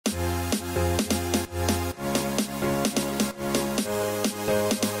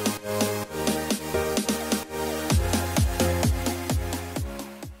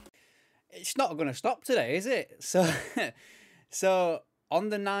not going to stop today, is it? So on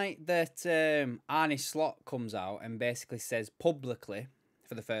the night that Arne Slot comes out and basically says publicly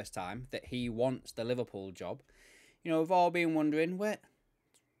for the first time that he wants the Liverpool job, you know, we've all been wondering, wait,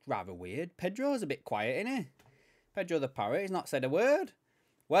 rather weird. Pedro's a bit quiet, isn't he? Pedro the Parrot, he's not said a word.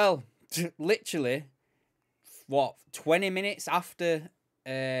 Well, literally, 20 minutes after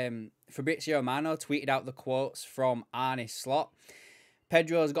Fabrizio Romano tweeted out the quotes from Arne Slot,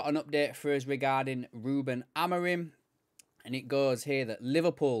 Pedro's got an update for us regarding Ruben Amorim. And it goes here that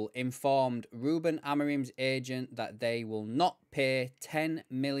Liverpool informed Ruben Amorim's agent that they will not pay 10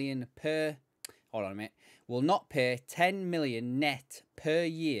 million per... Hold on a minute. Will not pay 10 million net per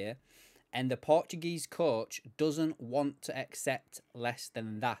year, and the Portuguese coach doesn't want to accept less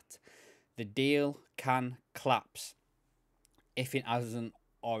than that. The deal can collapse if it hasn't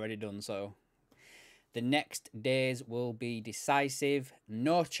already done so. The next days will be decisive.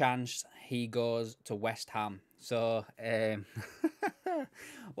 No chance he goes to West Ham. So,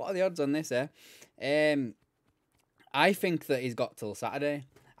 what are the odds on this, eh? I think that he's got till Saturday.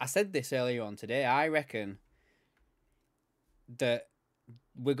 I said this earlier on today. I reckon that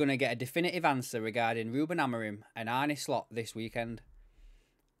we're going to get a definitive answer regarding Ruben Amorim and Arne Slot this weekend.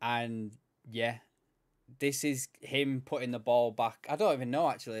 And, yeah, this is him putting the ball back. I don't even know,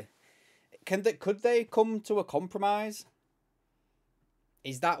 actually. Could they come to a compromise?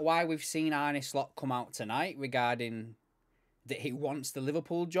 Is that why we've seen Arne Slot come out tonight regarding that he wants the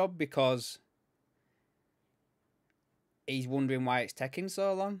Liverpool job because he's wondering why it's taking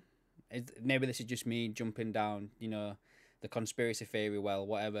so long? Maybe this is just me jumping down, you know, the conspiracy theory well,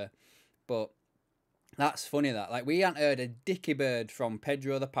 whatever. But that's funny that. Like, we haven't heard a dicky bird from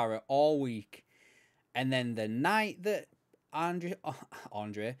Pedro the Parrot all week. And then the night that Andre, I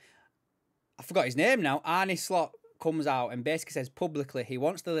forgot his name now, Arne Slot comes out and basically says publicly he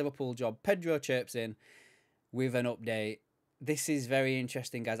wants the Liverpool job. Pedro chirps in with an update. This is very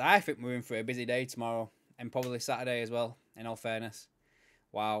interesting, guys. I think we're in for a busy day tomorrow and probably Saturday as well, in all fairness.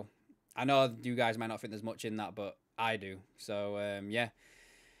 Wow. I know you guys might not think there's much in that, but I do. So, yeah.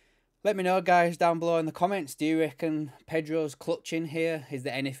 Let me know, guys, down below in the comments. Do you reckon Pedro's clutching here? Is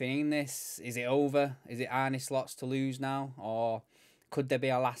there anything in this? Is it over? Is it Arne Slot's to lose now? Or could there be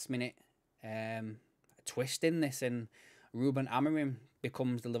a last-minute twist in this and Ruben Amorim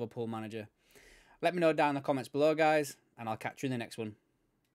becomes the Liverpool manager? Let me know down in the comments below, guys, and I'll catch you in the next one.